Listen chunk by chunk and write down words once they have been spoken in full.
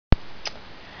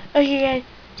Okay guys,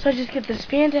 so I just got this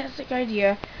fantastic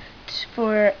idea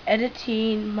for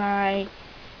editing my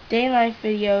day in life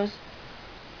videos.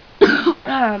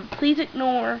 Please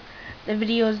ignore the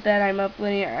videos that I'm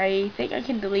uploading. I think I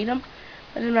can delete them,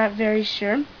 but I'm not very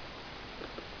sure.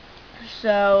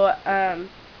 So,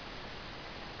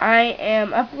 I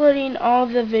am uploading all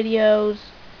the videos,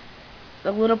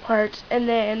 the little parts, and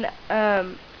then,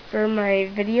 for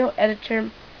my video editor,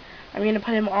 I'm going to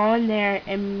put them all in there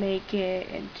and make it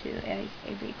into a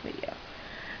big video.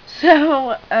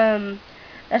 So,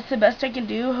 that's the best I can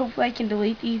do. Hopefully I can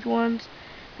delete these ones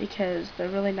because they're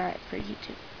really not for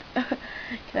YouTube.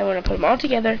 Because I want to put them all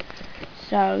together.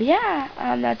 So, yeah,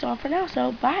 that's all for now.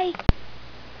 So, bye.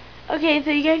 Okay,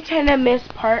 so you guys kind of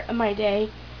missed part of my day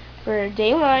for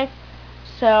day in life.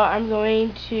 So, I'm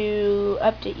going to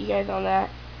update you guys on that,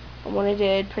 on what I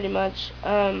did, pretty much.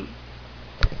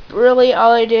 Really,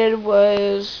 all I did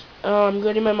was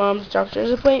go to my mom's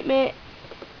doctor's appointment,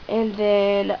 and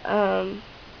then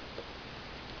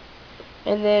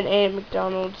ate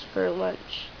McDonald's for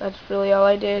lunch. That's really all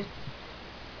I did.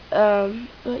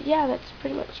 But yeah, that's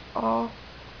pretty much all.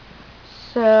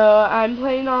 So I'm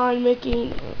planning on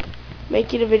making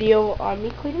a video on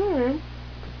me cleaning my room.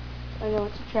 I know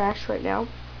it's a trash right now,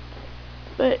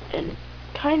 but it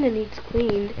kind of needs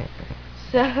cleaned.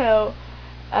 So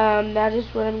that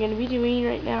is what I'm going to be doing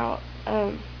right now.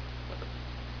 So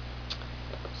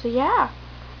yeah,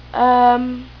 I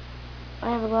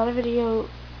have a lot of video,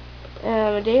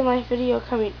 a day in life video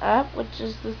coming up, which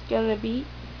is gonna be.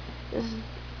 This is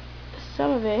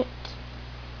some of it.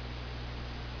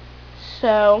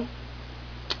 So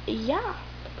yeah,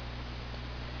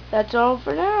 that's all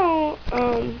for now.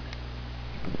 So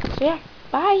yeah,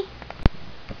 bye.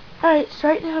 Alright, so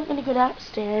right now I'm gonna go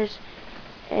downstairs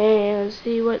and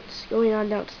see what's going on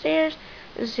downstairs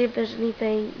and see if there's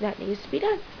anything that needs to be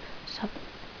done. So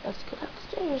let's go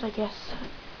downstairs, I guess.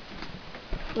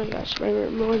 Oh my gosh, my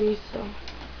room really needs some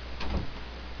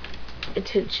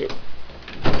attention.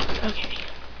 Okay,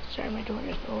 sorry, my door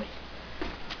is always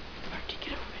hard to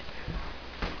get open.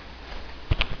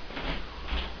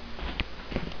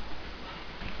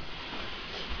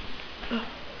 Oh,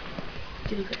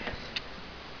 kitty grass.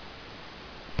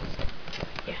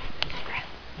 Yeah, grass.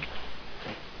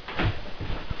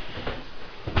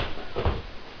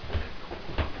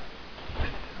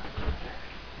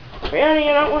 Brianna,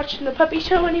 you're not watching the puppy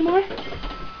show anymore?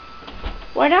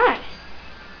 Why not?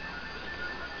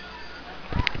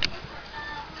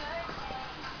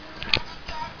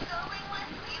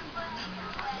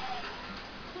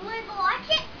 You want to watch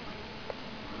it?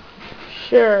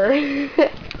 Sure. You can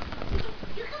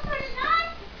put it on.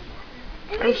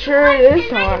 I'm sure it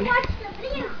is I on. can watch the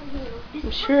video from you.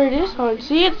 I'm sure it is on.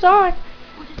 See, it's on.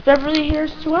 It's Beverly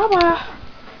Hills Chihuahua.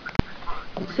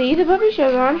 See, the puppy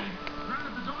show's on.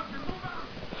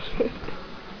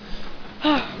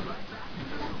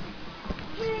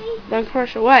 Non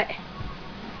commercial what?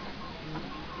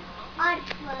 I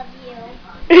love you.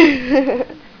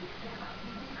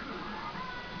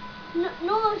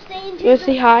 No, stay in. You want to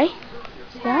say hi?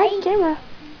 Say hi to the camera.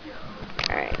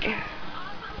 Alright.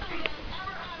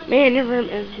 Man, your room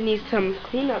needs some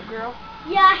cleanup, girl.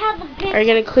 Yeah, I have a big. Are you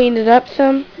going to clean it up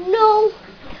some? No.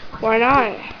 Why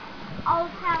not? I'll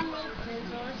have me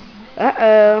scissors.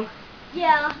 Uh-oh.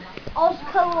 Yeah, I'll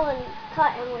just go and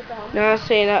cutting with them. No, I was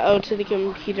saying uh-oh to the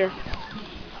computer.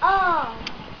 Oh.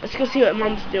 Let's go see what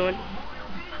Mom's doing.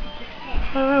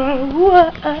 Oh,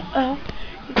 whoa,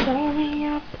 you called me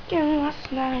up again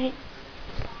last night.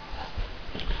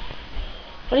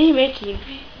 What are you making?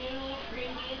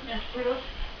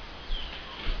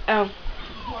 Oh.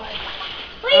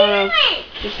 What are you doing?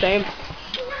 Just saying.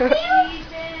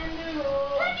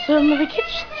 So the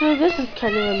kitchen. So this is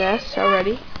kind of a mess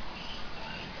already.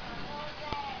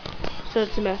 So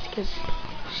it's a mess because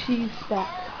she's back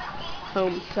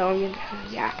home. So I'm gonna,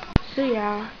 yeah. So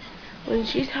yeah, when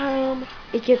she's home,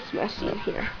 it gets messy in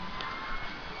here.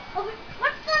 Oh,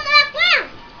 what's on that ground?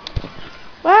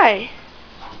 Why?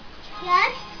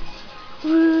 Yes.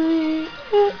 You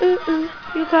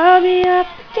called me up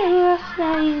again last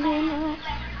night.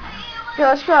 Here,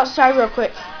 let's go outside real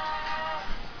quick.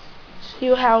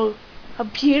 See how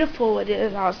beautiful it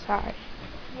is outside.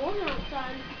 Warm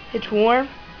outside. It's warm?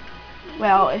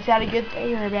 Well, is that a good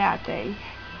thing or a bad thing?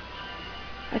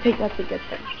 I think that's a good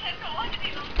thing.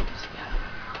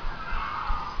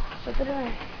 Shut the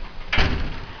door.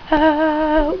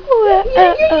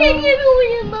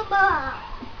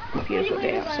 Beautiful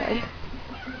day outside.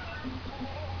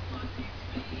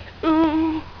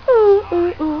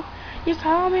 You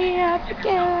called me up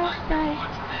again last night.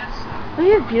 Look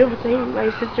at this beautiful thing my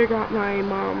sister got my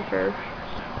mom for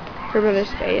for Mother's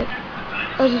Day.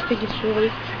 I was just thinking it's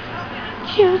really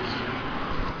cute.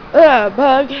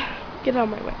 Bug, get out of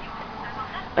my way.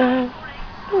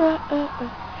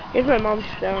 Here's my mom's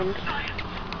stones.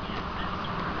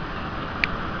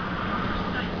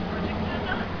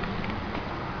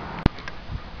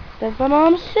 There's my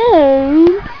mom's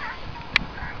stones.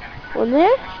 One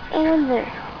there and one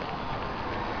there.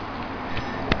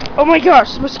 Oh my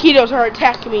gosh, mosquitoes are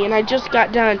attacking me, and I just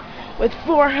got done with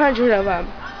 400 of them.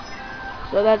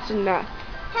 So that's enough.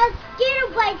 Mosquito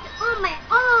bites on my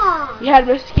arm. You had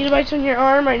mosquito bites on your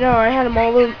arm? I know. I had them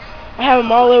all over. I have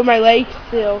them all over my legs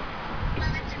still.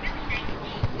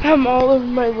 I have them all over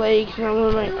my legs and all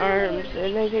over my arms,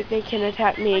 and I think they can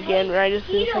attack me again right as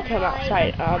soon as I come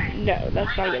outside. No,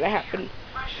 that's not gonna happen.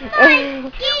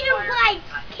 Mosquito bites,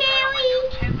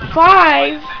 Kelly.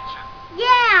 5?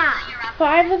 Yeah.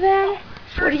 5 of them?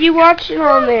 What are you watching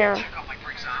on there?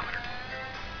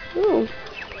 Ooh,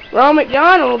 Ronald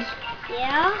McDonald's.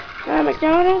 Yeah.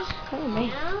 McDonald's? Oh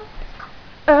man.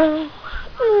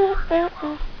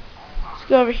 Let's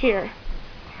go over here.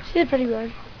 See the pretty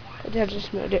bird? My dad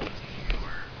just moved it.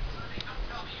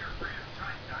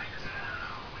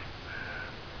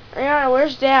 Ariana,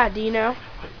 where's Dad? Do you know?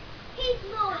 He's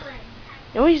mowing.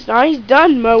 No, he's not. He's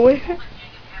done mowing.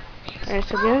 Alright,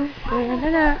 so good.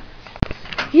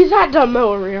 He's not done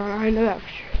mowing, Ariana. I know that for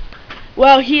sure.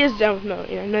 Well, he is done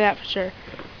mowing. I know that for sure.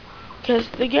 Because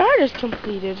the yard is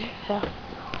completed. So,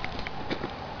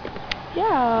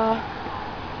 yeah.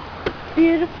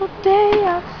 Beautiful day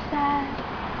outside.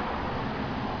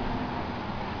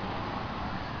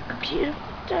 A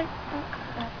beautiful day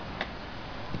outside.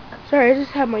 Sorry, I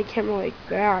just have my camera like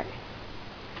that.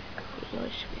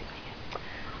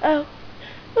 Oh.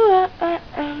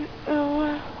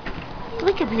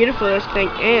 Look how beautiful this thing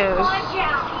is.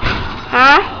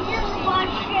 Huh?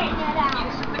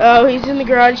 Oh, he's in the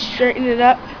garage straightening it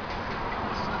up.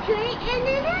 Straighten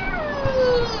it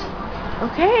out.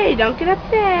 Okay, don't get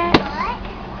upset.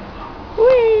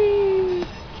 Whee!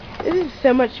 This is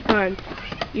so much fun.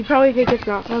 You probably think it's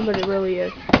not fun, but it really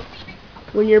is.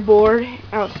 When you're bored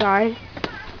outside,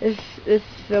 this is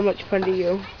so much fun to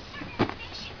you.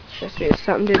 Trust me, it's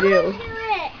something to do.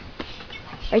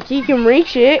 Like you can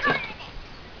reach it.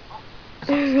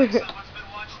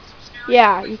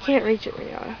 Yeah, you can't reach it,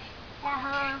 Rihanna.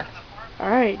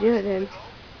 Alright, do it then.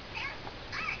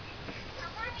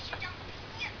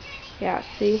 Yeah,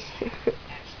 see?